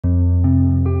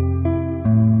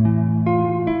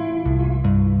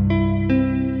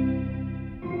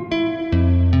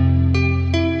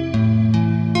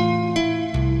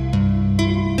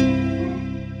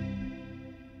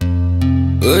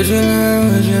Would you lie,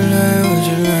 would you lie, would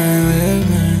you lie with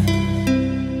me?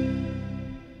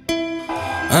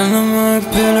 Under my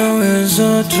pillow is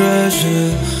a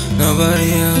treasure nobody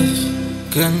else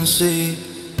can see.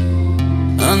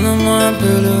 Under my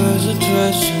pillow is a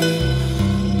treasure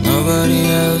nobody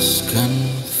else can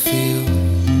feel.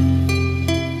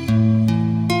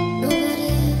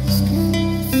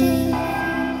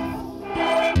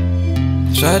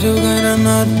 Try to get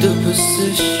another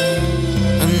position,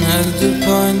 another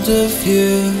point of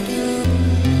view,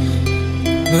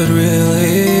 but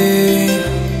really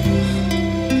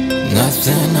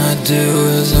nothing I do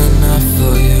is enough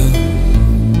for you.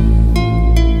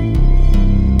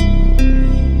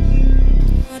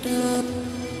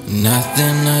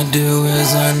 Nothing I do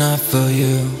is enough for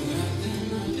you.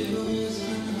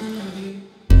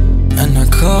 And I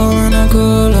call and I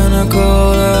call and I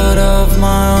call out of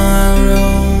my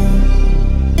room.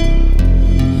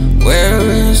 Where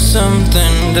is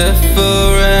something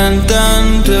different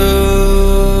than do?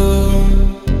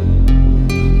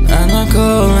 And I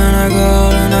call and I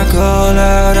call and I call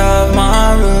out of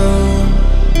my room.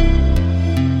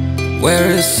 Where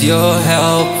is your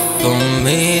help for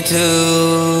me to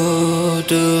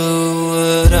do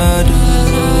what I do,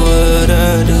 what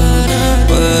I do,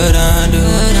 what I do,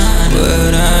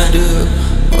 what I do,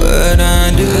 what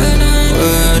I do,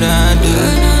 what I do,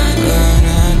 what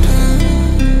I do.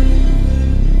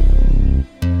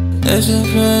 There's a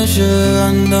pressure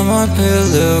under my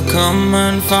pillow, come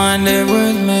and find it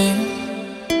with me.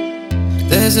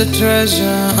 There's a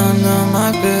treasure under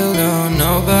my pillow,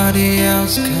 nobody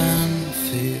else can